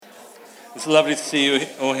It's lovely to see you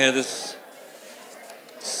all here this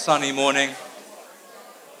sunny morning.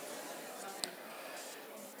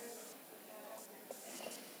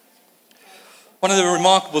 One of the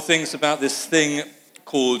remarkable things about this thing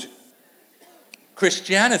called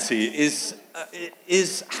Christianity is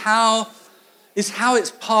how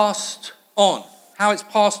it's passed on. How it's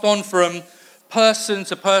passed on from person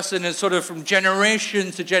to person and sort of from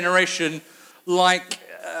generation to generation, like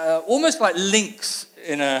almost like links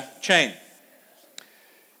in a chain.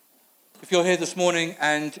 If you're here this morning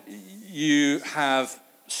and you have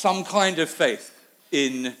some kind of faith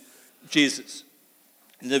in Jesus,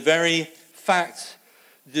 the very fact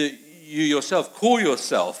that you yourself call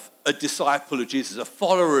yourself a disciple of Jesus, a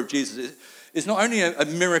follower of Jesus, is not only a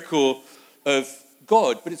miracle of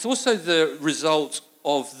God, but it's also the result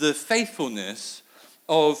of the faithfulness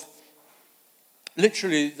of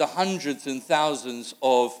literally the hundreds and thousands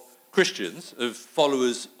of Christians, of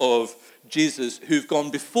followers of Jesus who've gone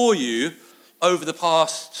before you over the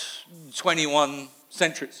past 21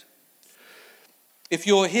 centuries. If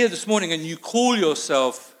you're here this morning and you call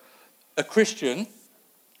yourself a Christian,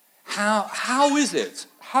 how is it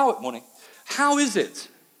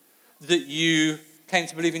that you came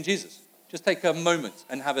to believe in Jesus? Just take a moment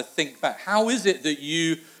and have a think back. How is it that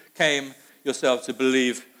you came yourself to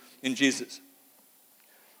believe in Jesus?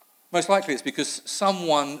 Most likely it's because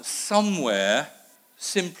someone somewhere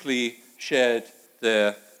simply shared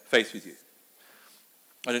their faith with you.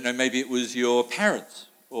 I don't know, maybe it was your parents,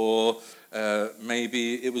 or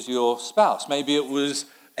maybe it was your spouse, maybe it was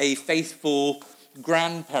a faithful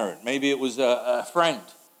grandparent, maybe it was a friend.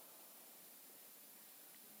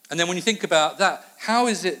 And then when you think about that, how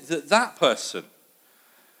is it that that person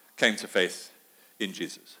came to faith in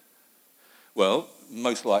Jesus? Well,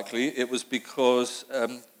 most likely it was because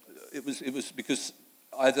because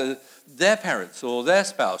either their parents or their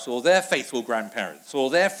spouse or their faithful grandparents or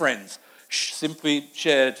their friends simply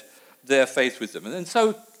shared their faith with them. And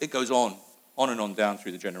so it goes on and on down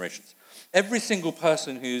through the generations. Every single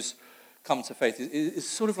person who's come to faith is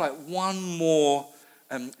sort of like one more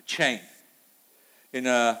chain in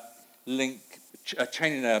a link in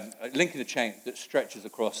a chain that stretches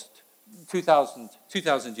across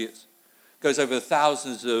 2,000 years. It goes over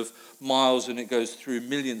thousands of miles, and it goes through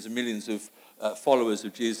millions and millions of followers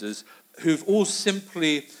of Jesus who've all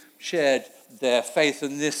simply shared their faith.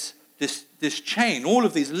 And this chain, all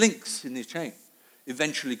of these links in this chain,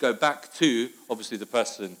 eventually go back to, obviously, the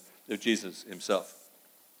person of Jesus himself.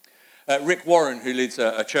 Rick Warren, who leads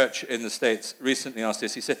a church in the States, recently asked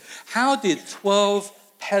this. He said, how did 12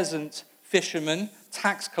 peasant fishermen,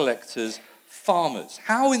 tax collectors, farmers,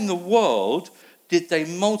 how in the world did they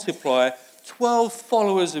multiply 12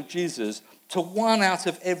 followers of Jesus to 1 out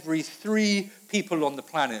of every 3 people on the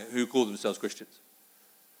planet who call themselves Christians?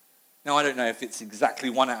 Now, I don't know if it's exactly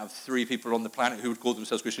 1 out of 3 people on the planet who would call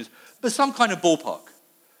themselves Christians, but some kind of ballpark.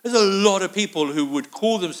 There's a lot of people who would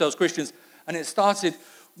call themselves Christians, and it started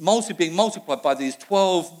being multiplied by these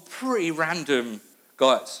 12 pretty random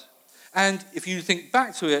guys. And if you think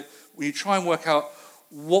back to it, when you try and work out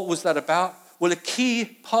what was that about, well, a key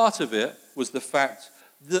part of it was the fact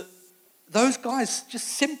that those guys just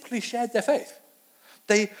simply shared their faith.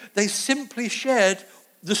 They simply shared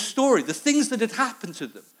the story, the things that had happened to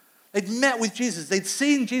them. They'd met with Jesus. They'd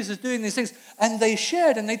seen Jesus doing these things. And they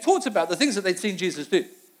shared and they talked about the things that they'd seen Jesus do.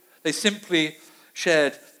 They simply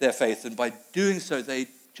shared their faith. And by doing so, they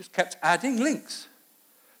just kept adding links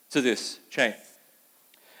to this chain.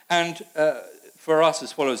 And for us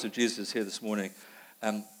as followers of Jesus here this morning,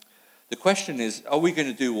 the question is, are we going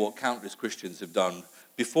to do what countless Christians have done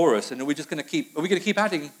before us? And are we going to keep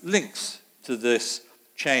adding links to this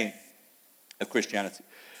chain of Christianity?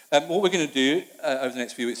 What we're going to do over the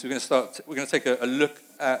next few weeks, we're going to take a look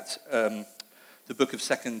at the book of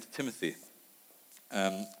 2 Timothy.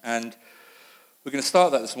 And we're going to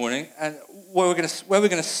start that this morning. And where we're going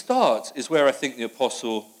to start is where I think the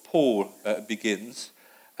Apostle Paul begins.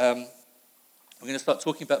 We're going to start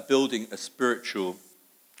talking about building a spiritual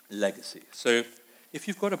legacy. So if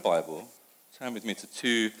you've got a Bible, turn with me to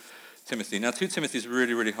 2 Timothy. Now, 2 Timothy is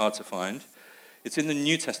really, really hard to find. It's in the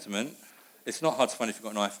New Testament. It's not hard to find if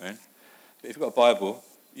you've got an iPhone. But if you've got a Bible,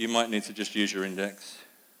 you might need to just use your index.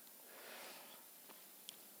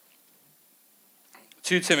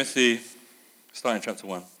 2 Timothy, starting in chapter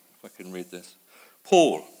 1, if I can read this.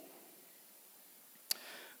 Paul,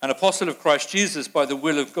 an apostle of Christ Jesus by the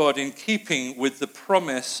will of God, in keeping with the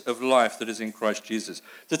promise of life that is in Christ Jesus.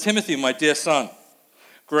 To Timothy, my dear son,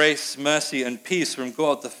 grace, mercy, and peace from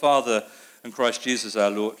God the Father and Christ Jesus our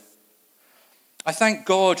Lord. I thank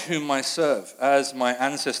God whom I serve, as my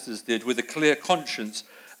ancestors did, with a clear conscience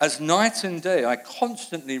As night and day, I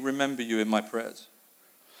constantly remember you in my prayers.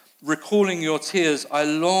 Recalling your tears, I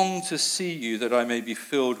long to see you that I may be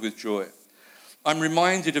filled with joy. I'm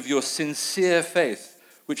reminded of your sincere faith,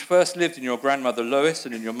 which first lived in your grandmother Lois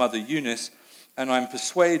and in your mother Eunice, and I'm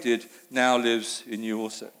persuaded now lives in you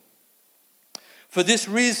also. For this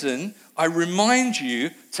reason, I remind you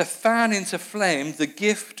to fan into flame the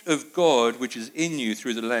gift of God which is in you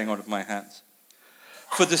through the laying on of my hands.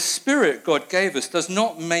 For the Spirit God gave us does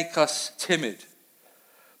not make us timid,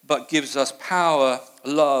 but gives us power,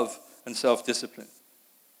 love, and self-discipline.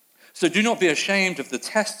 So do not be ashamed of the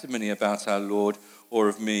testimony about our Lord or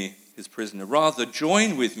of me, his prisoner. Rather,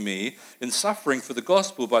 join with me in suffering for the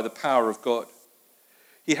gospel by the power of God.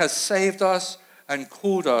 He has saved us and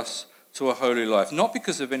called us to a holy life, not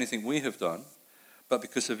because of anything we have done, but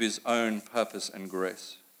because of his own purpose and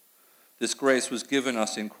grace. This grace was given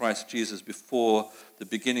us in Christ Jesus before the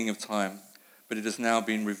beginning of time, but it has now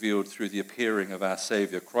been revealed through the appearing of our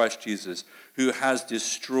Savior, Christ Jesus, who has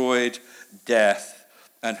destroyed death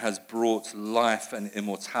and has brought life and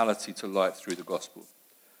immortality to light through the gospel.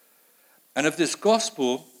 And of this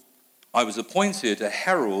gospel, I was appointed a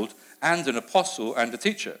herald and an apostle and a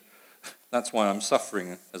teacher. That's why I'm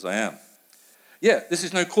suffering as I am. Yeah, this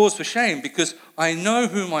is no cause for shame, because I know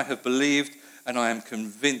whom I have believed, and I am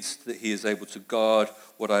convinced that he is able to guard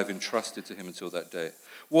what I have entrusted to him until that day.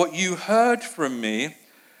 What you heard from me,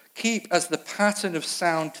 keep as the pattern of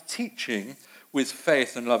sound teaching with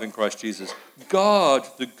faith and love in Christ Jesus. Guard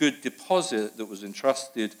the good deposit that was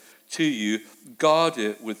entrusted to you. Guard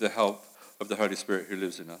it with the help of the Holy Spirit who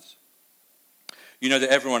lives in us. You know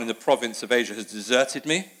that everyone in the province of Asia has deserted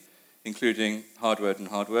me, including Hardword and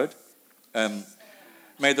Hardword.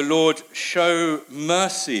 May the Lord show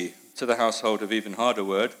mercy to the household of even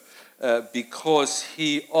Hardword, because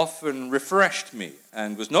he often refreshed me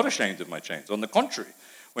and was not ashamed of my chains. On the contrary,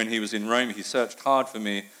 when he was in Rome, he searched hard for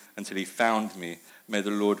me until he found me. May the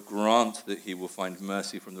Lord grant that he will find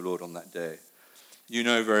mercy from the Lord on that day. You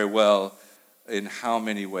know very well in how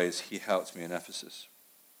many ways he helped me in Ephesus.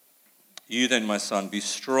 You then, my son, be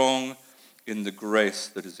strong in the grace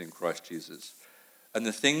that is in Christ Jesus. And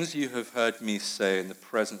the things you have heard me say in the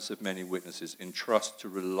presence of many witnesses, entrust to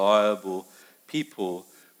reliable people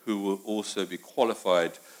who will also be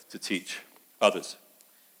qualified to teach others.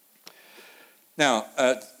 Now,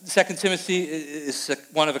 2 Timothy is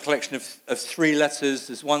one of a collection of 3 letters.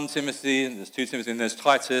 There's 1 Timothy, and there's 2 Timothy, and there's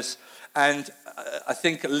Titus. And I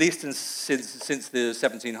think at least since the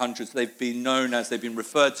 1700s, they've been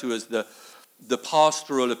referred to as the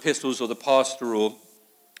pastoral epistles or the pastoral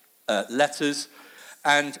letters.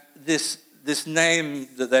 And this name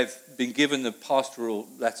that they've been given, the pastoral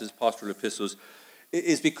letters, pastoral epistles,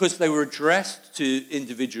 is because they were addressed to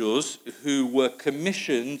individuals who were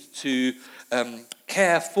commissioned to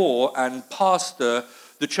care for and pastor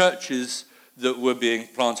the churches that were being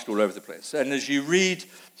planted all over the place. And as you read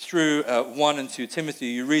through 1 and 2 Timothy,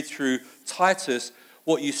 you read through Titus,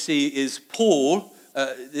 what you see is Paul.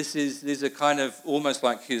 These are kind of almost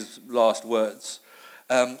like his last words.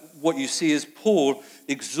 What you see is Paul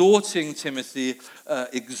exhorting Timothy,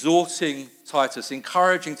 exhorting Titus,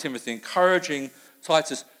 encouraging Timothy, encouraging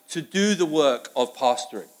Titus to do the work of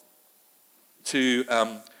pastoring, to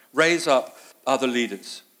raise up other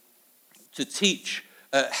leaders, to teach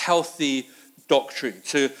healthy doctrine,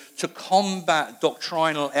 to combat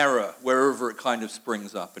doctrinal error wherever it kind of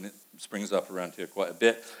springs up, and it springs up around here quite a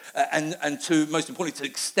bit, and to, most importantly, to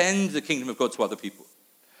extend the kingdom of God to other people.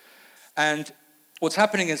 And what's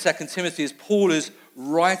happening in 2 Timothy is Paul is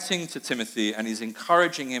writing to Timothy, and he's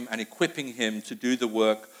encouraging him and equipping him to do the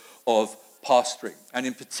work of pastoring. And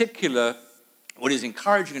in particular, what he's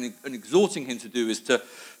encouraging and exhorting him to do is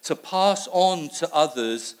to pass on to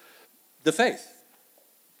others the faith,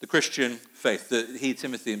 the Christian faith that he,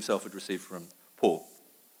 Timothy, himself had received from Paul.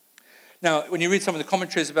 Now, when you read some of the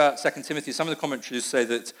commentaries about 2 Timothy, some of the commentaries say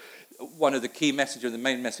that one of the key messages, the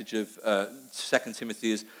main message of 2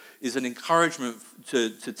 Timothy is an encouragement to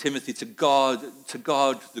Timothy to guard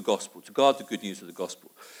the gospel, to guard the good news of the gospel.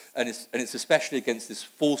 And it's especially against this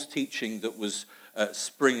false teaching that was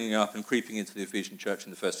springing up and creeping into the Ephesian church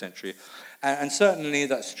in the first century. And certainly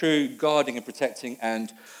that's true. Guarding and protecting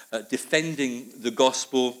and defending the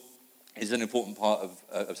gospel is an important part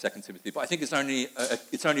of 2 Timothy. But I think it's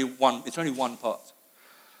only one part.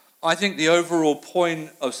 I think the overall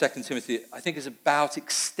point of 2 Timothy, I think, is about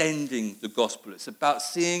extending the gospel. It's about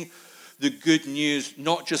seeing the good news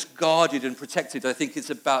not just guarded and protected. I think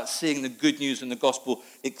it's about seeing the good news and the gospel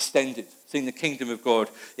extended, seeing the kingdom of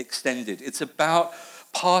God extended. It's about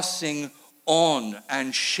passing on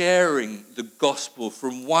and sharing the gospel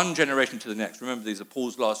from one generation to the next. Remember, these are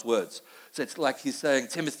Paul's last words. So it's like he's saying,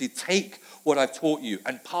 Timothy, take what I've taught you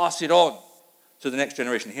and pass it on to the next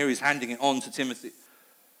generation. Here he's handing it on to Timothy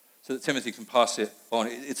so that Timothy can pass it on.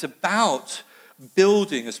 It's about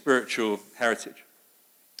building a spiritual heritage.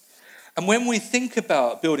 And when we think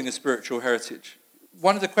about building a spiritual heritage,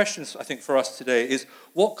 one of the questions I think for us today is,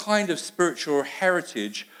 what kind of spiritual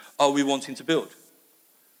heritage are we wanting to build?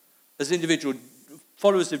 As individual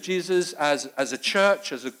followers of Jesus, as a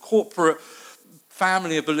church, as a corporate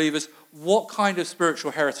family of believers, what kind of spiritual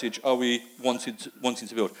heritage are we wanting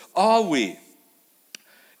to build? Are we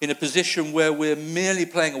in a position where we're merely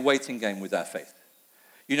playing a waiting game with our faith?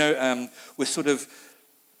 We're sort of,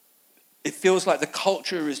 it feels like the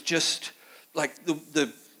culture is just like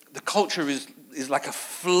the culture is like a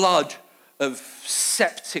flood of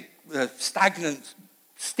septic, stagnant,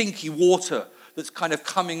 stinky water that's kind of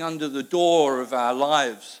coming under the door of our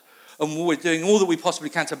lives. And we're doing all that we possibly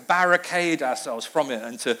can to barricade ourselves from it,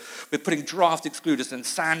 and we're putting draft excluders and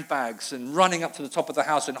sandbags and running up to the top of the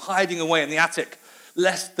house and hiding away in the attic,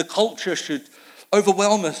 lest the culture should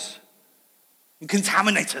overwhelm us and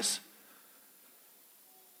contaminate us.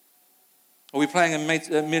 Are we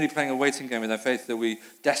merely playing a waiting game with our faith? That we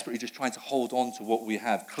desperately just trying to hold on to what we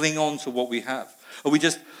have, cling on to what we have? Are we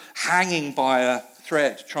just hanging by a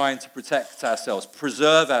thread, trying to protect ourselves,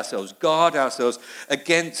 preserve ourselves, guard ourselves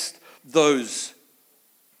against those,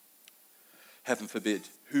 heaven forbid,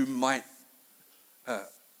 who might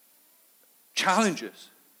challenge us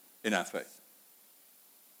in our faith?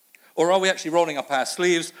 Or are we actually rolling up our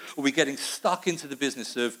sleeves? Are we getting stuck into the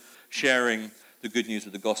business of sharing the good news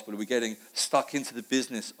of the gospel? Are we getting stuck into the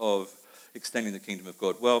business of extending the kingdom of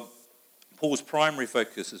God? Well, Paul's primary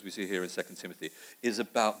focus, as we see here in 2 Timothy, is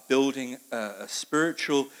about building a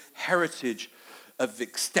spiritual heritage of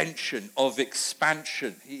extension, of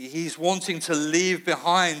expansion. He's wanting to leave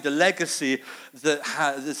behind a legacy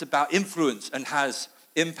that's about influence and has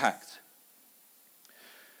impact.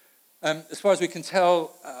 As far as we can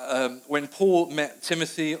tell, when Paul met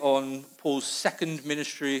Timothy on Paul's second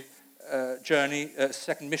missionary journey,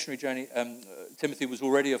 Timothy was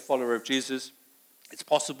already a follower of Jesus. It's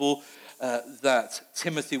possible that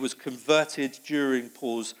Timothy was converted during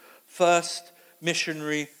Paul's first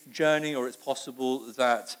missionary journey, or it's possible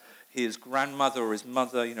that his grandmother or his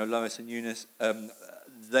mother, Lois and Eunice,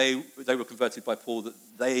 they were converted by Paul, that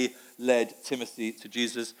they led Timothy to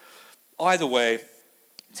Jesus. Either way,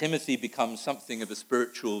 Timothy becomes something of a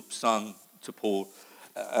spiritual son to Paul.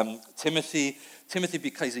 Timothy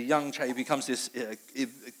becomes a young child. He becomes this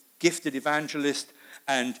gifted evangelist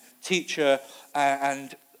and teacher,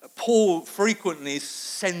 and Paul frequently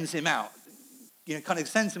sends him out, kind of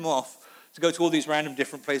sends him off to go to all these random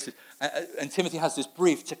different places. And Timothy has this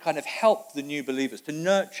brief to kind of help the new believers, to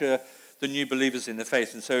nurture the new believers in the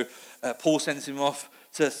faith. And so Paul sends him off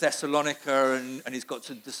to Thessalonica, and he's got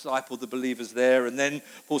to disciple the believers there. And then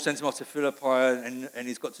Paul sends him off to Philippi, and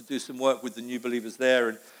he's got to do some work with the new believers there.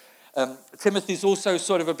 And Timothy's also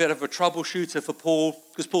sort of a bit of a troubleshooter for Paul,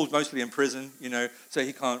 because Paul's mostly in prison, so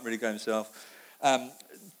he can't really go himself.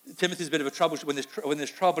 Timothy's a bit of a troubleshooter. When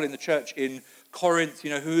there's trouble in the church in Corinth,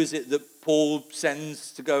 who is it that Paul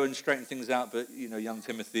sends to go and straighten things out but, young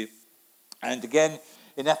Timothy? And again,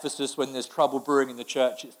 in Ephesus, when there's trouble brewing in the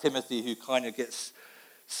church, it's Timothy who kind of gets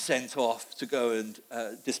sent off to go and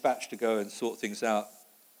dispatched to go and sort things out.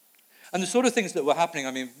 And the sort of things that were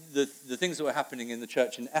happening, the things that were happening in the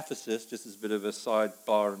church in Ephesus, just as a bit of a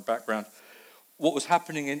sidebar and background, what was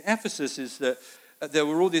happening in Ephesus is that there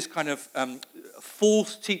were all these kind of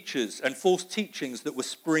false teachers and false teachings that were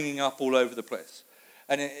springing up all over the place.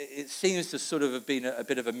 And it seems to sort of have been a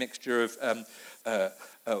bit of a mixture of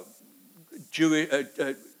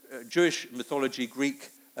Jewish mythology, Greek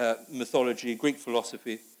mythology, Greek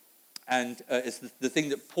philosophy, and it's the thing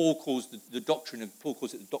that Paul calls the doctrine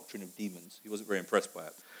of demons. He wasn't very impressed by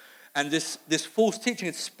it. And this false teaching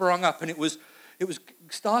had sprung up, and it was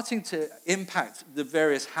starting to impact the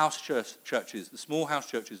various house churches, the small house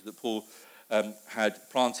churches that Paul had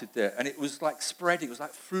planted there. And it was like spreading, it was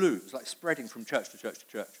like flu, it was like spreading from church to church to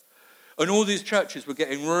church. And all these churches were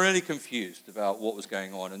getting really confused about what was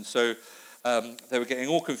going on. And so they were getting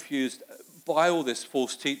all confused by all this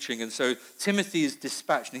false teaching. And so Timothy is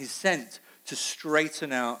dispatched, and he's sent to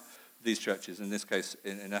straighten out these churches, in this case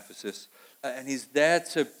in Ephesus. And he's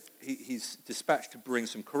dispatched to bring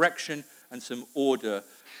some correction and some order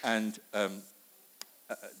and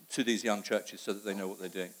to these young churches so that they know what they're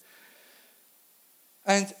doing.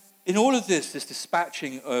 And in all of this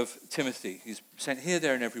dispatching of Timothy, he's sent here,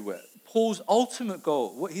 there, and everywhere. Paul's ultimate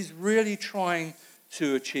goal, what he's really trying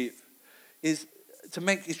to achieve, is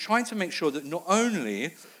trying to make sure that not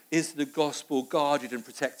only is the gospel guarded and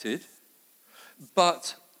protected,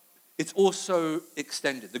 but it's also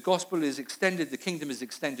extended. The gospel is extended, the kingdom is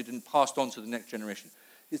extended and passed on to the next generation.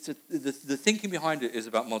 The thinking behind it is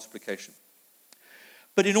about multiplication.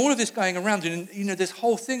 But in all of this going around, and this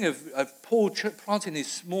whole thing of Paul planting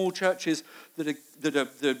these small churches that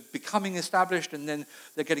are becoming established, and then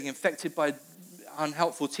they're getting infected by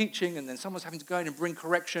unhelpful teaching, and then someone's having to go in and bring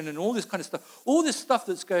correction, and all this kind of stuff. All this stuff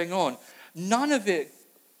that's going on, none of it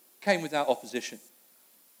came without opposition.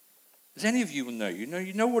 As any of you will know, you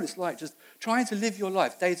know what it's like just trying to live your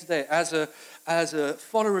life day to day as a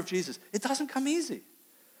follower of Jesus. It doesn't come easy.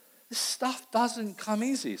 This stuff doesn't come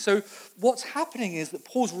easy. So what's happening is that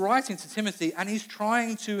Paul's writing to Timothy, and he's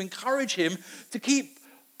trying to encourage him to keep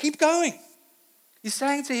going. He's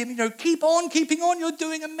saying to him, keep on keeping on. You're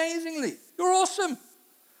doing amazingly. You're awesome.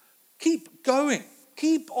 Keep going.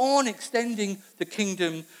 Keep on extending the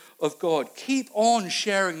kingdom of God. Keep on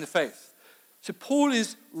sharing the faith. So Paul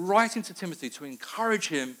is writing to Timothy to encourage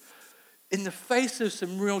him in the face of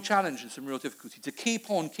some real challenge and some real difficulty to keep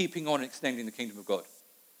on keeping on extending the kingdom of God.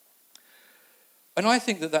 And I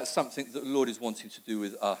think that that's something that the Lord is wanting to do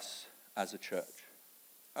with us as a church.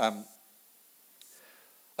 I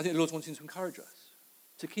think the Lord's wanting to encourage us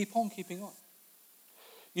to keep on keeping on.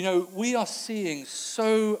 We are seeing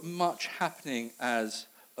so much happening as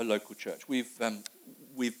a local church. We've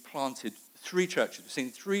planted 3 churches. We've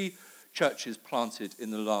seen 3 churches planted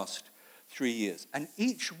in the last 3 years. And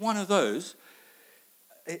each one of those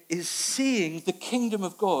is seeing the kingdom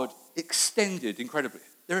of God extended incredibly.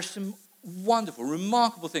 There are some wonderful,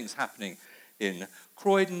 remarkable things happening in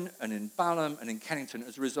Croydon and in Balham and in Kennington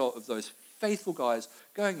as a result of those faithful guys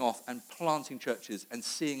going off and planting churches and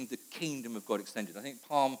seeing the kingdom of God extended. I think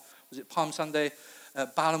Palm Sunday?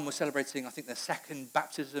 Balham was celebrating, I think, their 2nd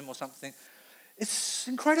baptism or something. It's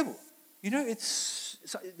incredible.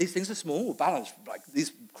 These things are small. Balham's like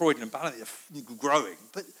these Croydon and Balham are growing,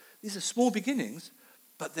 but these are small beginnings,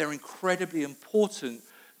 but they're incredibly important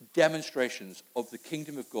demonstrations of the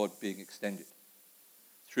kingdom of God being extended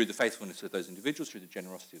through the faithfulness of those individuals, through the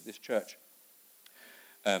generosity of this church.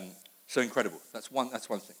 So incredible. That's one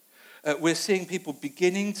thing. We're seeing people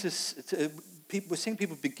beginning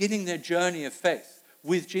beginning their journey of faith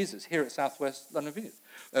with Jesus here at Southwest London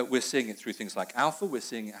Vineyard. We're seeing it through things like Alpha. We're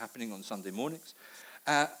seeing it happening on Sunday mornings,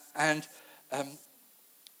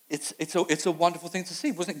 It's a wonderful thing to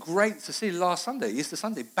see. Wasn't it great to see last Sunday, Easter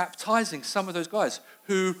Sunday, baptizing some of those guys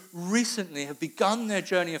who recently have begun their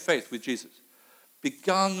journey of faith with Jesus,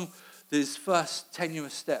 begun these first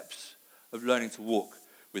tenuous steps of learning to walk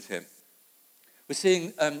with him. We're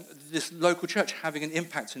seeing this local church having an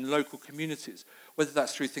impact in local communities, whether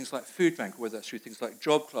that's through things like Food Bank, or whether that's through things like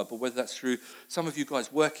Job Club, or whether that's through some of you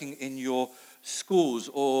guys working in your schools,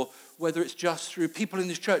 or whether it's just through people in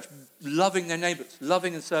this church loving their neighbors,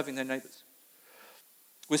 loving and serving their neighbors.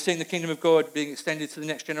 We're seeing the kingdom of God being extended to the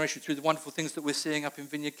next generation through the wonderful things that we're seeing up in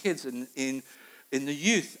Vineyard Kids and in the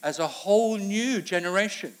youth as a whole new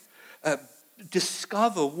generation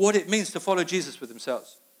discover what it means to follow Jesus for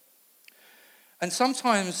themselves. And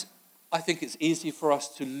sometimes I think it's easy for us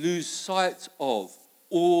to lose sight of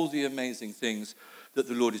all the amazing things that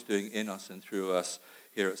the Lord is doing in us and through us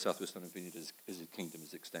here at Southwest London Vineyard as his kingdom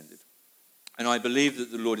is extended. And I believe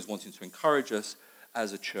that the Lord is wanting to encourage us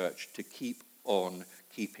as a church to keep on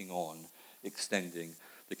keeping on extending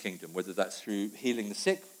the kingdom, whether that's through healing the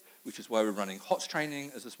sick, which is why we're running HOTS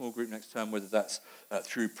training as a small group next term, whether that's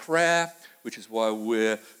through prayer, which is why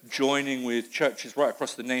we're joining with churches right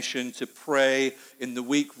across the nation to pray in the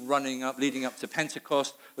week leading up to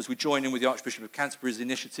Pentecost, as we join in with the Archbishop of Canterbury's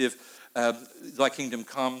initiative, Thy Kingdom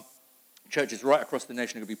Come. Churches right across the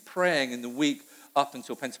nation are going to be praying in the week up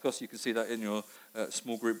until Pentecost. You can see that in your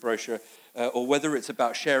small group brochure. Or whether it's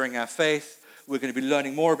about sharing our faith, we're going to be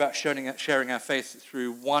learning more about sharing our faith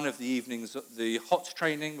through one of the evenings of the HOTS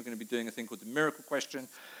training. We're going to be doing a thing called the Miracle Question.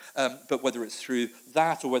 But whether it's through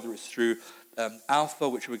that or whether it's through Alpha,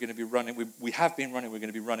 which we're going to be running, we have been running, we're going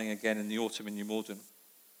to be running again in the autumn in New Malden.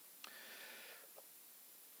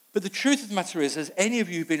 But the truth of the matter is, as any of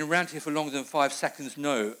you who've been around here for longer than 5 seconds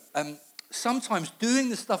know, sometimes doing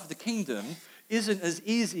the stuff of the kingdom isn't as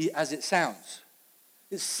easy as it sounds.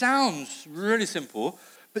 It sounds really simple,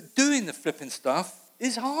 but doing the flipping stuff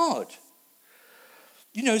is hard.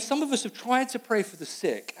 Some of us have tried to pray for the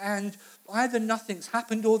sick, and either nothing's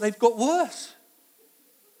happened or they've got worse.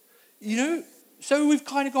 So we've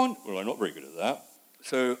kind of gone, well, I'm not very good at that.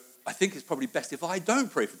 So I think it's probably best if I don't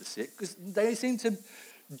pray for the sick, because they seem to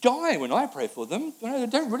die when I pray for them. They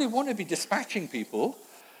don't really want to be dispatching people.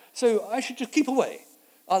 So I should just keep away.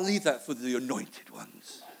 I'll leave that for the anointed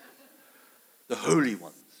ones, the holy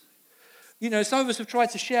ones. Some of us have tried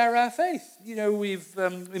to share our faith. We've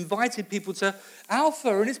invited people to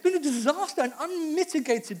Alpha, and it's been a disaster, an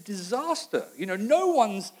unmitigated disaster. No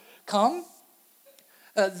one's come.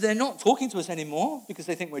 They're not talking to us anymore because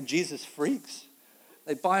they think we're Jesus freaks.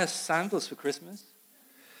 They buy us sandals for Christmas.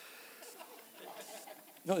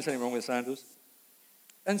 Not there's anything wrong with sandals.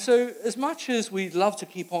 And so as much as we'd love to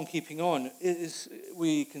keep on keeping on,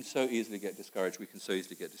 we can so easily get discouraged. We can so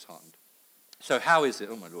easily get disheartened. So how is it,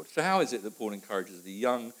 oh my Lord, that Paul encourages the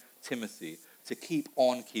young Timothy to keep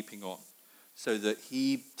on keeping on so that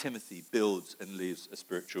he, Timothy, builds and leaves a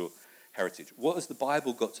spiritual heritage? What has the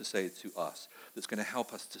Bible got to say to us that's going to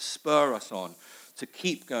help us to spur us on, to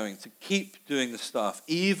keep going, to keep doing the stuff,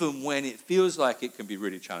 even when it feels like it can be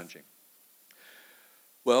really challenging?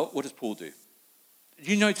 Well, what does Paul do? Did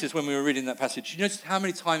you notice when we were reading that passage, did you notice how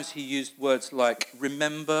many times he used words like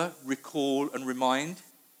remember, recall, and remind?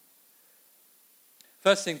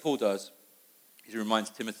 First thing Paul does is he reminds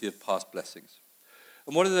Timothy of past blessings.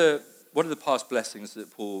 And what are the past blessings that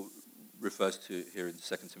Paul refers to here in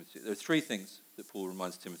 2 Timothy? There are three things that Paul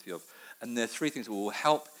reminds Timothy of, and there are three things that will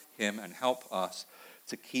help him and help us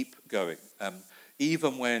to keep going,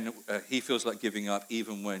 even when he feels like giving up,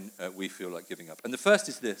 even when we feel like giving up. And the first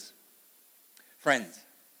is this: friends.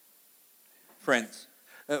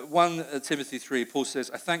 1 Timothy 3, Paul says,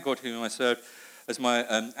 I thank God whom I serve as my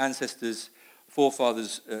ancestors,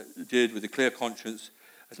 forefathers did with a clear conscience.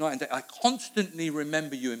 As night and day, I constantly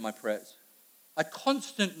remember you in my prayers. I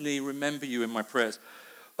constantly remember you in my prayers.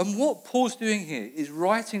 And what Paul's doing here is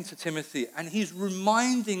writing to Timothy, and he's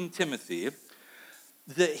reminding Timothy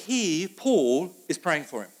that he, Paul, is praying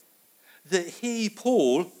for him. That he,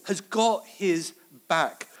 Paul, has got his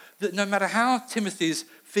back. That no matter how Timothy's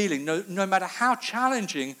feeling, no matter how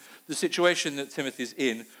challenging the situation that Timothy's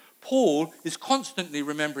in, Paul is constantly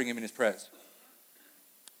remembering him in his prayers.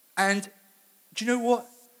 And do you know what?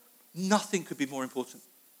 Nothing could be more important.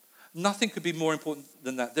 Nothing could be more important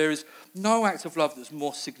than that. There is no act of love that's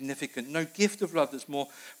more significant, no gift of love that's more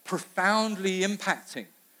profoundly impacting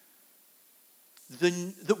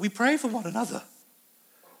than that we pray for one another.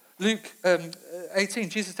 Luke 18,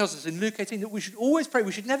 Jesus tells us in Luke 18 that we should always pray,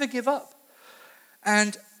 we should never give up.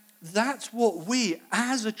 And that's what we,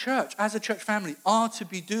 as a church family, are to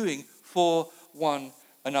be doing for one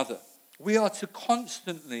another. We are to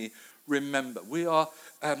constantly remember. We are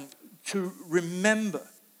to remember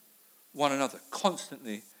one another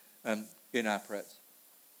constantly in our prayers.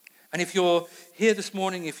 And if you're here this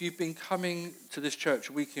morning, if you've been coming to this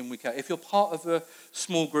church week in, week out, if you're part of a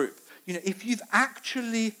small group, if you've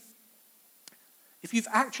actually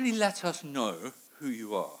let us know who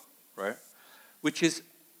you are, right? Which is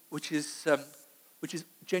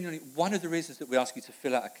genuinely one of the reasons that we ask you to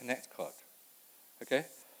fill out a Connect card. Okay?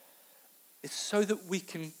 It's so that we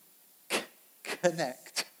can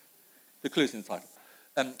connect, the clue's in the title,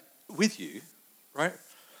 with you, right?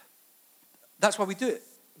 That's why we do it.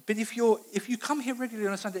 But if you come here regularly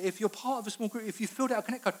on a Sunday, if you're part of a small group, if you filled out a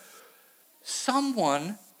Connect card,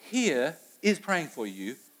 someone here is praying for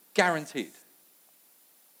you, guaranteed.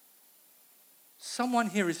 Someone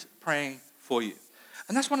here is praying for you.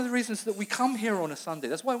 And that's one of the reasons that we come here on a Sunday.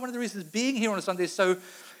 That's why one of the reasons being here on a Sunday is so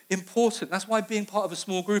important. That's why being part of a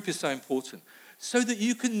small group is so important. So that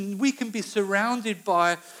we can be surrounded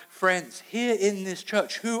by friends here in this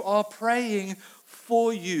church who are praying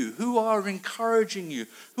for you, who are encouraging you,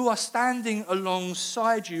 who are standing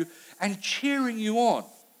alongside you and cheering you on,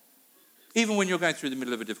 even when you're going through the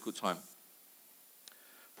middle of a difficult time.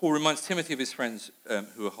 Paul reminds Timothy of his friends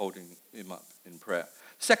who are holding him up in prayer.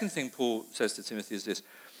 Second thing Paul says to Timothy is this.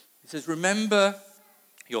 He says, remember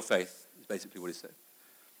your faith, is basically what he said.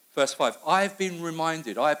 Verse 5, I,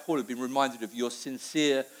 Paul, have been reminded of your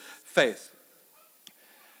sincere faith.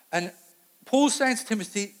 And Paul's saying to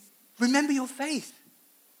Timothy, remember your faith.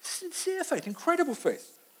 Sincere faith, incredible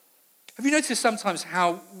faith. Have you noticed sometimes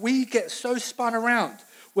how we get so spun around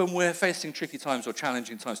when we're facing tricky times or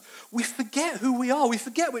challenging times? We forget who we are. We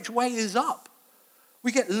forget which way is up.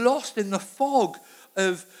 We get lost in the fog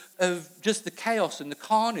of just the chaos and the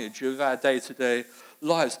carnage of our day-to-day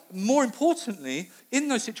lives. More importantly, in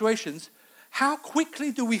those situations, how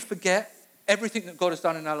quickly do we forget everything that God has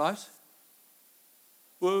done in our lives?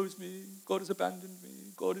 Woe is me, God has abandoned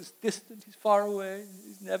me, God is distant, he's far away,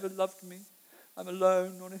 he's never loved me. I'm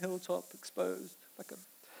alone on a hilltop, exposed like a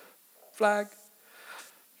flag.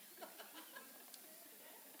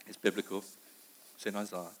 It's biblical. It's in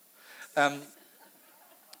Isaiah.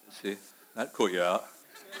 See, that caught you out.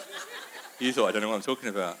 You thought I don't know what I'm talking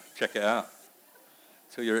about. Check it out.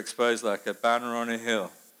 Till you're exposed like a banner on a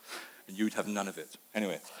hill. and you'd have none of it.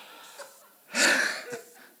 Anyway.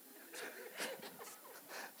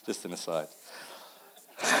 Just an aside.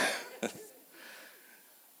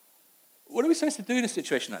 What are we supposed to do in a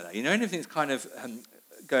situation like that? Anything's kind of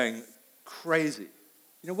going crazy.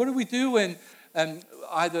 What do we do when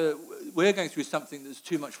either we're going through something that's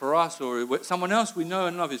too much for us, or someone else we know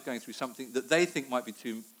and love is going through something that they think might be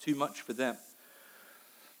too much for them?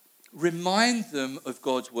 Remind them of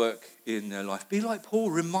God's work in their life. Be like Paul.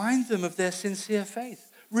 Remind them of their sincere faith.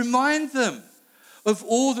 Remind them of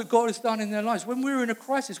all that God has done in their lives. When we're in a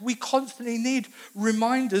crisis, we constantly need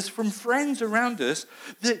reminders from friends around us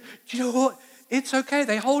that, do you know what? It's okay.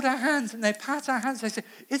 They hold our hands and they pat our hands. They say,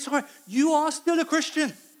 it's all right. You are still a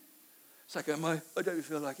Christian. It's like, I don't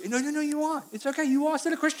feel like it. No, you are. It's okay. You are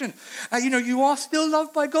still a Christian. You are still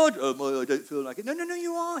loved by God. I don't feel like it. No,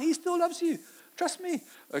 you are. He still loves you. Trust me.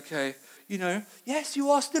 Okay. Yes, you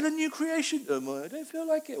are still a new creation. I don't feel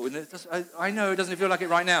like it. I know it doesn't feel like it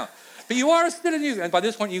right now. But you are still a new. And by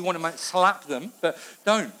this point, you want to slap them. But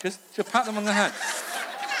don't. Just pat them on the hand.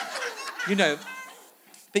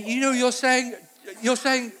 But you're saying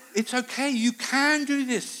it's okay. You can do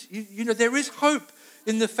this. There is hope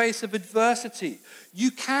in the face of adversity.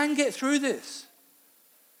 You can get through this.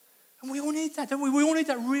 And we all need that, don't we? We all need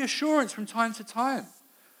that reassurance from time to time.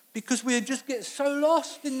 Because we just get so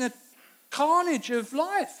lost in the carnage of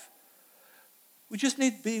life. We just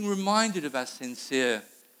need being reminded of our sincere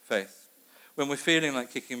faith. When we're feeling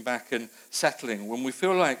like kicking back and settling, when we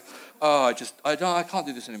feel like, I can't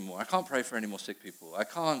do this anymore. I can't pray for any more sick people. I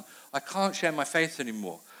can't share my faith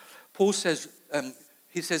anymore. Paul says,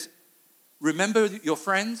 remember that your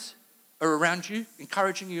friends are around you,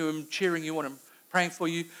 encouraging you and cheering you on and praying for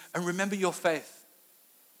you, and remember your faith.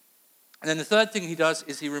 And then the third thing he does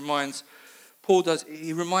is he reminds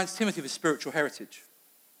Timothy of his spiritual heritage.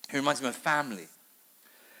 He reminds him of family.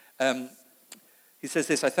 He says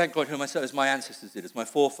this, I thank God whom I serve as my ancestors did, as my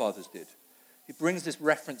forefathers did. He brings this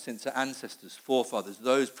reference into ancestors, forefathers,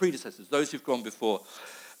 those predecessors, those who've gone before.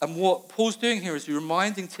 And what Paul's doing here is he's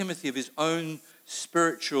reminding Timothy of his own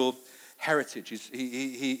spiritual heritage.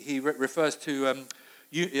 He refers to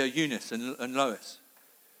Eunice and Lois.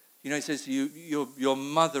 He says your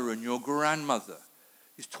mother and your grandmother.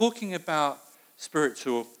 He's talking about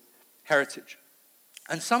spiritual heritage.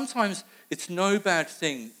 And sometimes it's no bad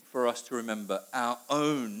thing for us to remember our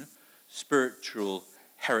own spiritual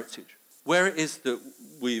heritage, where it is that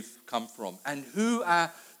we've come from, and who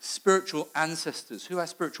our spiritual ancestors, who our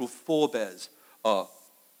spiritual forebears are.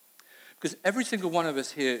 Because every single one of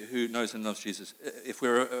us here who knows and loves Jesus, if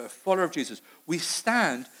we're a follower of Jesus, we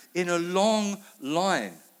stand in a long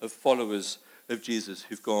line of followers of Jesus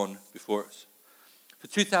who've gone before us. For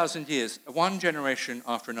 2,000 years, one generation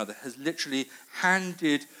after another has literally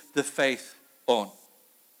handed the faith on,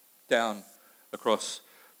 down across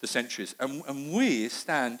the centuries. And we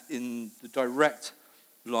stand in the direct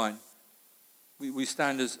line. We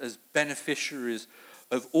stand as beneficiaries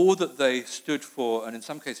of all that they stood for, and in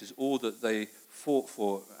some cases, all that they fought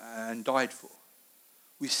for and died for.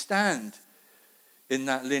 We stand in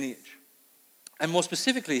that lineage. And more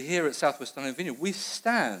specifically, here at Southwest London Vineyard, we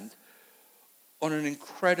stand on an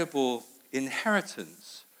incredible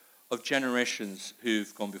inheritance of generations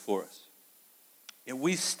who've gone before us. And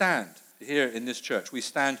we stand here in this church, we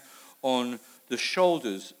stand on the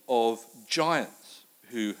shoulders of giants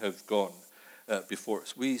who have gone before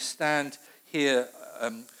us. We stand here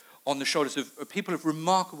on the shoulders of people of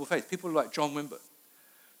remarkable faith, people like John Wimber.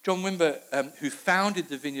 John Wimber, who founded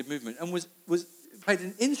the Vineyard Movement and played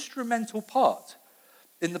an instrumental part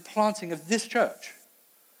in the planting of this church.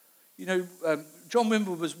 John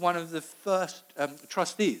Wimber was one of the first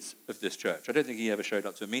trustees of this church. I don't think he ever showed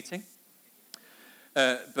up to a meeting,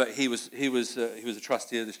 but he was a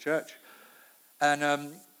trustee of this church,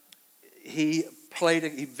 and he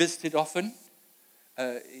visited often.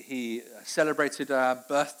 He celebrated our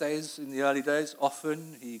birthdays in the early days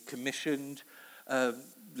often. He commissioned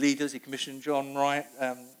leaders. He commissioned John Wright.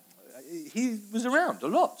 He was around a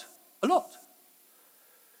lot.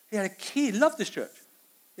 He loved this church.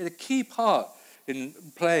 He had a key part in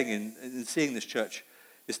playing in seeing this church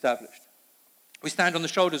established. We stand on the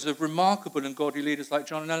shoulders of remarkable and godly leaders like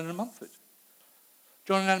John and Eleanor Mumford.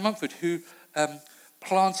 John and Eleanor Mumford, who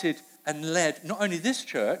planted and led not only this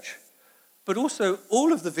church, but also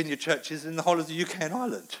all of the vineyard churches in the whole of the UK and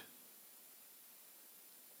Ireland.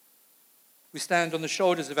 We stand on the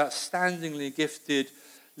shoulders of outstandingly gifted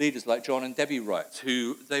leaders like John and Debbie Wright,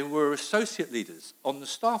 who they were associate leaders on the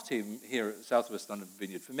staff team here at Southwest London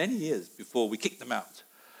Vineyard for many years before we kicked them out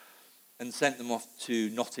and sent them off to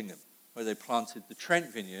Nottingham, where they planted the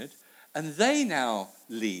Trent Vineyard, and they now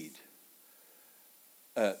lead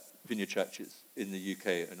vineyard churches in the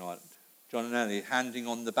UK and Ireland. John and Ellie handing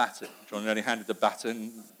on the baton. John and Ellie handed the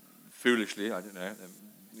baton foolishly, I don't know,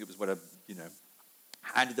 it was whatever,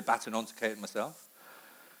 handed the baton on to Kate and myself.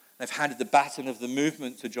 They've handed the baton of the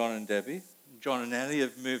movement to John and Debbie. John and Ellie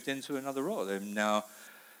have moved into another role. They're now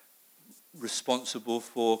responsible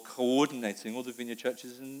for coordinating all the vineyard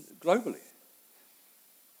churches globally.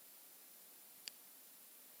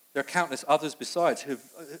 There are countless others besides who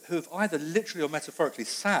have either literally or metaphorically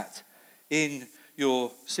sat in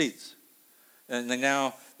your seats. And they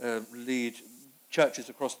now lead churches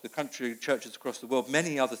across the country, churches across the world,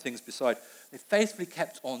 many other things beside. They faithfully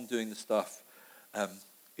kept on doing the stuff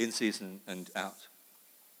in season and out.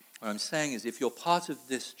 What I'm saying is, if you're part of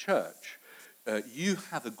this church, you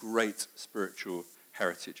have a great spiritual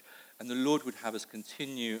heritage. And the Lord would have us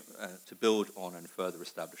continue to build on and further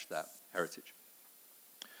establish that heritage.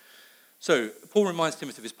 So, Paul reminds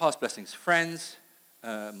Timothy of his past blessings, friends,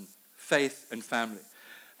 faith, and family.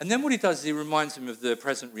 And then what he does is he reminds him of the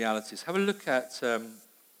present realities. Have a look at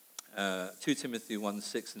 2 Timothy 1,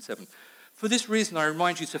 6 and 7. For this reason, I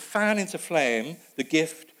remind you to fan into flame the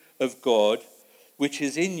gift of God, which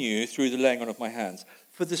is in you through the laying on of my hands.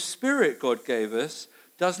 For the Spirit God gave us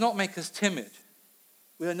does not make us timid.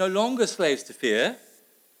 We are no longer slaves to fear,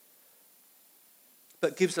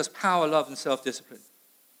 but gives us power, love, and self-discipline.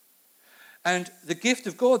 And the gift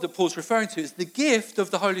of God that Paul's referring to is the gift of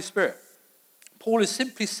the Holy Spirit. Paul is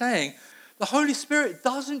simply saying the Holy Spirit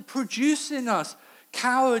doesn't produce in us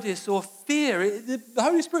cowardice or fear. The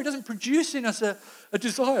Holy Spirit doesn't produce in us a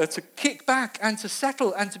desire to kick back and to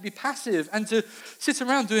settle and to be passive and to sit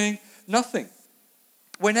around doing nothing.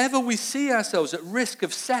 Whenever we see ourselves at risk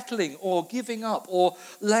of settling or giving up or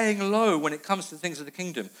laying low when it comes to things of the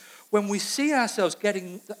kingdom, when we see ourselves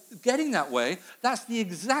getting that way, that's the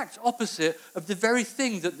exact opposite of the very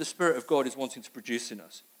thing that the Spirit of God is wanting to produce in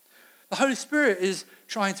us. The Holy Spirit is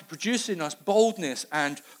trying to produce in us boldness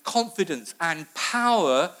and confidence and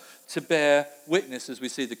power to bear witness as we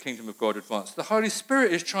see the kingdom of God advance. The Holy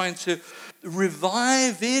Spirit is trying to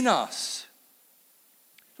revive in us.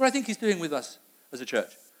 That's what I think he's doing with us as a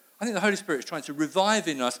church. I think the Holy Spirit is trying to revive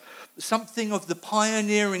in us something of the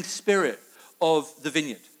pioneering spirit of the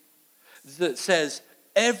vineyard that says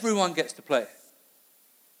everyone gets to play.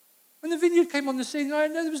 When the vineyard came on the scene, I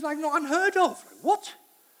know it was like not unheard of. Like, what?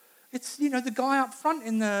 It's, the guy up front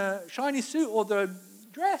in the shiny suit or the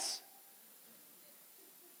dress.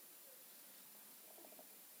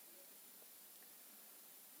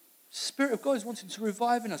 Spirit of God is wanting to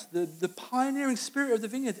revive in us the pioneering spirit of the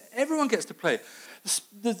vineyard. Everyone gets to play.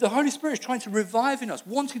 The Holy Spirit is trying to revive in us,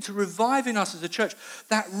 wanting to revive in us as a church,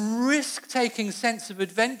 that risk-taking sense of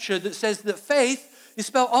adventure that says that faith is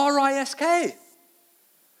spelled R-I-S-K.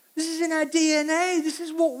 This is in our DNA. This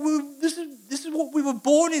is what we were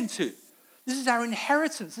born into. This is our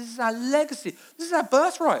inheritance. This is our legacy. This is our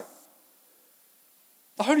birthright.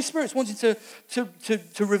 The Holy Spirit's wanting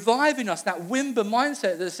to revive in us that Wimber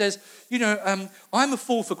mindset that says, I'm a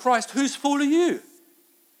fool for Christ. Whose fool are you?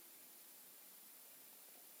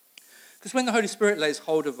 Because when the Holy Spirit lays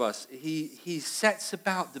hold of us, he sets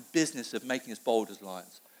about the business of making us bold as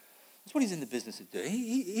lions. That's what he's in the business of doing.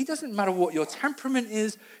 He doesn't matter what your temperament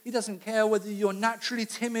is. He doesn't care whether you're naturally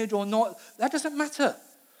timid or not. That doesn't matter.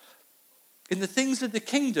 In the things of the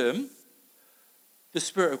kingdom, the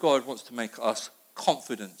Spirit of God wants to make us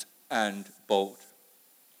confident and bold.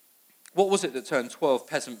 What was it that turned 12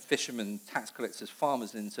 peasant fishermen, tax collectors,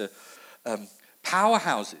 farmers into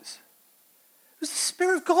powerhouses? It was the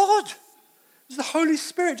Spirit of God. It was the Holy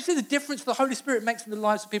Spirit. Do you see the difference the Holy Spirit makes in the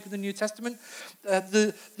lives of people in the New Testament?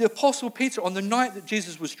 The Apostle Peter, on the night that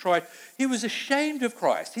Jesus was tried, he was ashamed of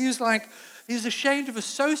Christ. He was ashamed of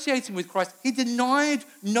associating with Christ. He denied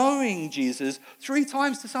knowing Jesus 3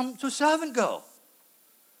 times to a servant girl.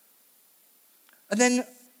 And then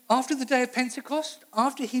after the day of Pentecost,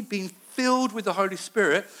 after he'd been filled with the Holy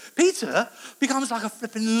Spirit, Peter becomes like a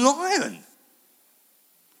flipping lion.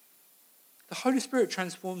 The Holy Spirit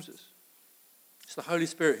transforms us. It's the Holy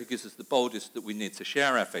Spirit who gives us the boldness that we need to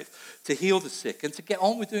share our faith, to heal the sick, and to get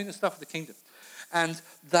on with doing the stuff of the kingdom. And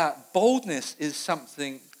that boldness is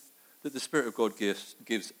something that the Spirit of God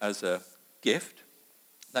gives as a gift.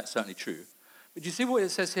 That's certainly true. But do you see what it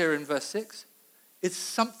says here in verse 6? It's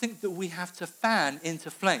something that we have to fan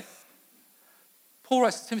into flame. Paul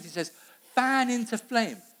writes to Timothy, says, fan into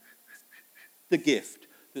flame the gift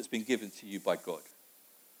that's been given to you by God.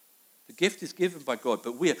 The gift is given by God,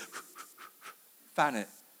 but we fan it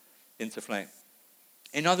into flame.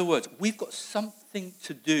 In other words, we've got something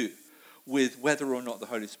to do with whether or not the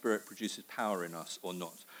Holy Spirit produces power in us or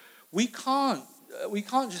not. We can't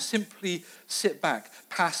just simply sit back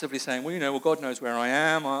passively saying, well, God knows where I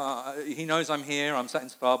am. He knows I'm here. I'm sat in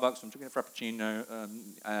Starbucks. I'm drinking a Frappuccino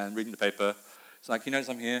and reading the paper. It's like, he knows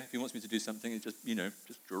I'm here. If he wants me to do something, just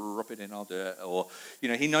drop it in, I'll do it. Or,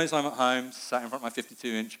 he knows I'm at home, sat in front of my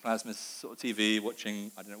 52-inch plasma sort of TV,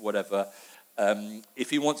 watching, I don't know, whatever. If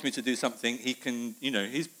he wants me to do something, he can,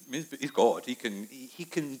 he's God. He can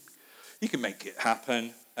make it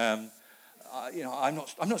happen. I'm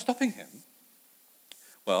not stopping him.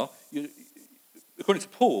 Well, according to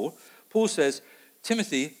Paul says,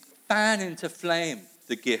 Timothy, fan into flame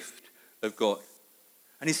the gift of God.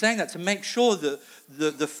 And he's saying that to make sure that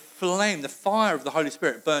the flame, the fire of the Holy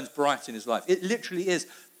Spirit burns bright in his life. It literally is.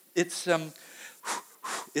 It's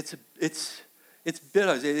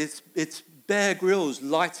billows. It's Bear Grylls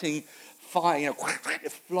lighting fire,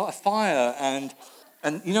 fire,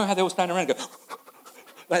 and you know how they all stand around and go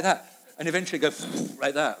like that, and eventually go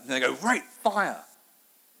like that, and they go, right, fire.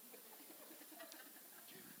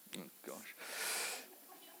 Oh gosh,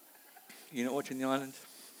 you're not watching The Island?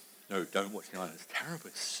 No, don't watch The Island. It's terrible.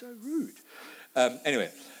 It's so rude.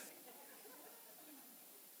 Anyway,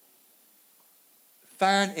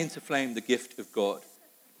 fan into flame the gift of God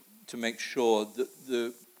to make sure that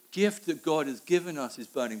the gift that God has given us is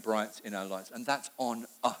burning bright in our lives, and that's on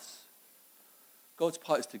us. God's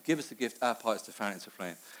part is to give us the gift, our part is to fan it into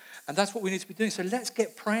flame. And that's what we need to be doing. So let's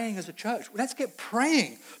get praying as a church. Let's get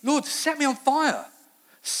praying. Lord, set me on fire.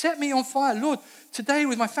 Set me on fire. Lord, today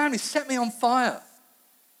with my family, set me on fire.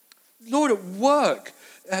 Lord, at work,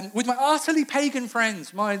 with my utterly pagan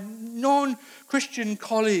friends, my non-Christian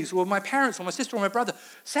colleagues, or my parents, or my sister, or my brother,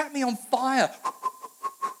 set me on fire.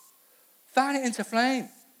 Fan it into flame.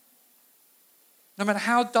 No matter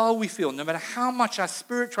how dull we feel, no matter how much our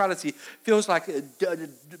spirituality feels like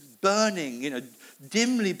burning,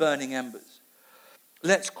 dimly burning embers,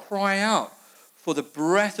 let's cry out for the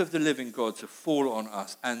breath of the living God to fall on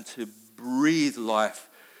us and to breathe life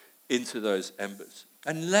into those embers.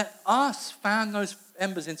 And let us fan those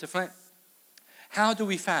embers into flame. How do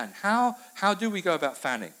we fan? How do we go about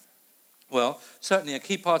fanning? Well, certainly a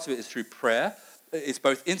key part of it is through prayer. It's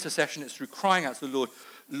both intercession, it's through crying out to the Lord,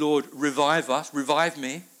 Lord, revive us, revive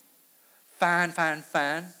me. Fan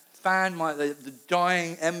the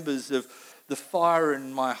dying embers of the fire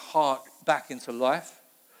in my heart back into life.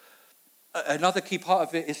 Another key part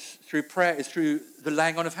of it is through prayer, is through the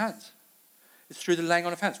laying on of hands. It's through the laying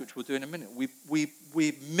on of hands, which we'll do in a minute.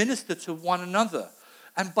 We minister to one another.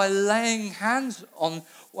 And by laying hands on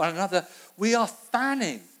one another, we are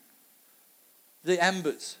fanning the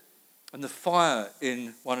embers and the fire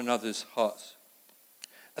in one another's hearts.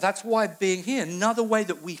 That's why being here, another way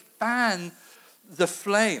that we fan the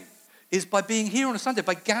flame, is by being here on a Sunday,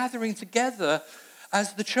 by gathering together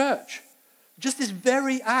as the church. Just this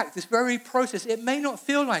very act, this very process, it may not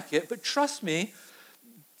feel like it, but trust me,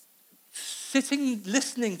 sitting,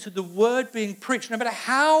 listening to the word being preached, no matter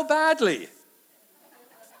how badly,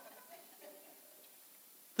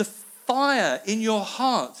 the fire in your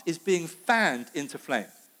heart is being fanned into flame.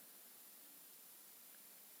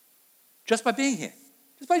 Just by being here,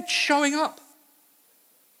 just by showing up.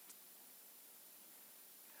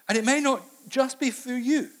 And it may not just be for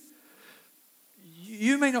you.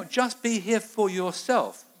 You may not just be here for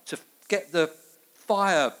yourself to get the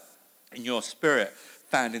fire in your spirit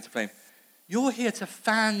fanned into flame. You're here to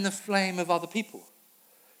fan the flame of other people.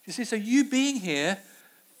 You see, so you being here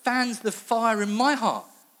fans the fire in my heart.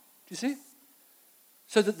 Do you see?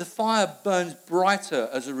 So that the fire burns brighter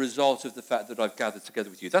as a result of the fact that I've gathered together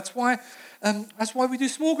with you. That's why we do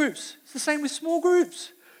small groups. It's the same with small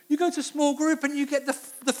groups. You go to a small group and you get the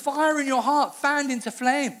fire in your heart fanned into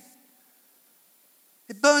flame.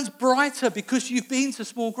 It burns brighter because you've been to a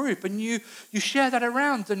small group and you share that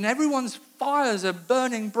around, and everyone's fires are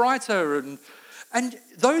burning brighter. And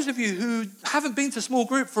those of you who haven't been to a small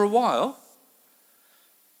group for a while,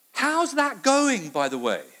 how's that going, by the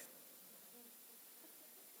way?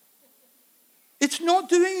 It's not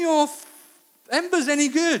doing your embers any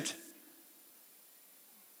good.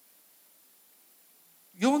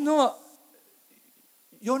 You're not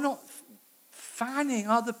fanning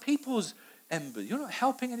other people's embers. You're not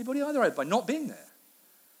helping anybody either by not being there.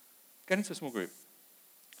 Get into a small group.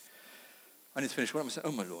 I need to finish. What am I saying?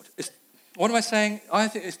 Oh, my Lord. What am I saying? I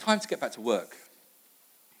think it's time to get back to work.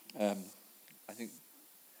 I think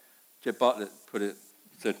Jeb Bartlett put it,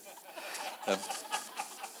 said,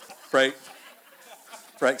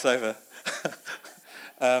 break's over.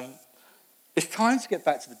 It's time to get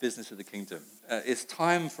back to the business of the kingdom. It's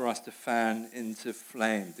time for us to fan into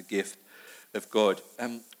flame the gift of God.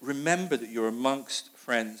 Remember that you're amongst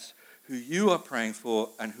friends who you are praying for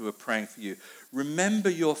and who are praying for you. Remember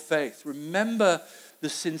your faith. Remember the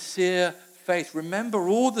sincere faith. Remember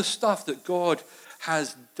all the stuff that God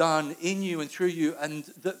has done in you and through you, and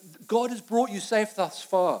that God has brought you safe thus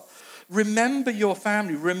far. Remember your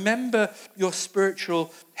family. Remember your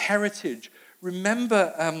spiritual heritage.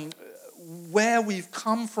 Remember where we've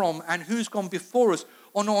come from and who's gone before us,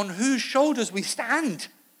 and on whose shoulders we stand,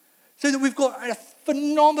 so that we've got a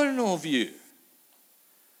phenomenal view.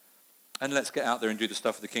 And let's get out there and do the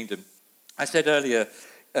stuff of the kingdom. I said earlier,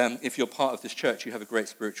 if you're part of this church, you have a great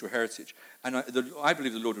spiritual heritage. And I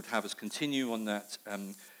believe the Lord would have us continue on that,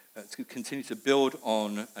 to continue to build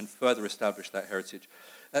on and further establish that heritage.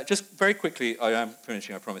 Just very quickly, I am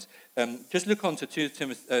finishing, I promise. Just look on to 2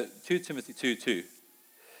 Timothy 2:2.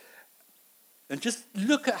 And just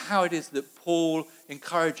look at how it is that Paul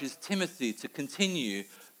encourages Timothy to continue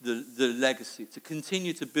the legacy, to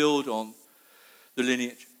continue to build on the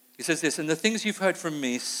lineage. He says this, and the things you've heard from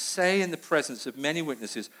me, say in the presence of many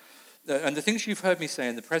witnesses, and the things you've heard me say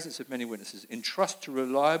in the presence of many witnesses, entrust to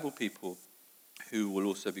reliable people who will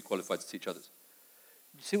also be qualified to teach others.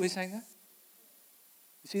 You see what he's saying there?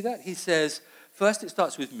 You see that? He says, first it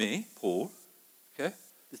starts with me, Paul, okay?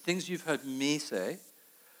 The things you've heard me say,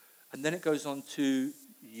 and then it goes on to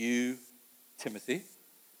you, Timothy,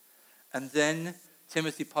 and then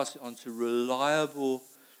Timothy passes it on to reliable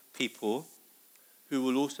people who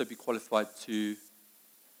will also be qualified to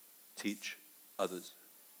teach others.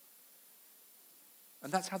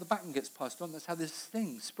 And that's how the baton gets passed on. That's how this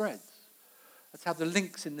thing spreads. That's how the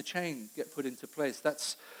links in the chain get put into place.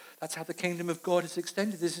 That's how the kingdom of God is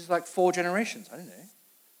extended. This is like 4 generations, I don't know.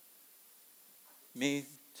 Me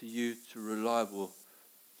to you to reliable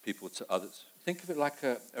people to others. Think of it like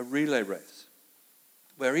a relay race,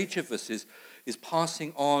 where each of us is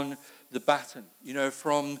passing on the baton,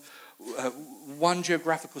 from one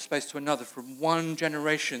geographical space to another, from one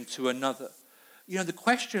generation to another. The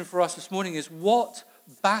question for us this morning is, what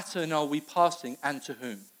baton are we passing and to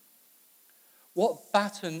whom? What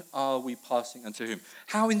baton are we passing and to whom?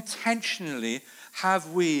 How intentionally have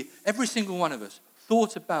we, every single one of us,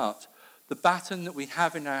 thought about the baton that we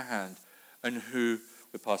have in our hand and who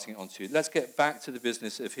we're passing it on to? Let's get back to the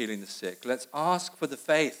business of healing the sick. Let's ask for the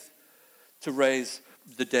faith to raise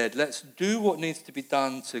the dead. Let's do what needs to be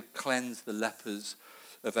done to cleanse the lepers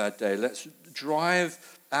of our day. Let's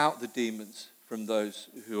drive out the demons from those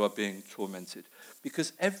who are being tormented.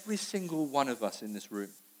 Because every single one of us in this room,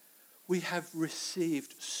 we have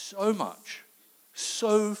received so much,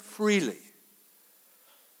 so freely.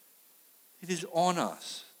 It is on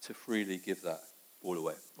us to freely give that all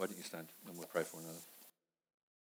away. Why don't you stand and we'll pray for one another.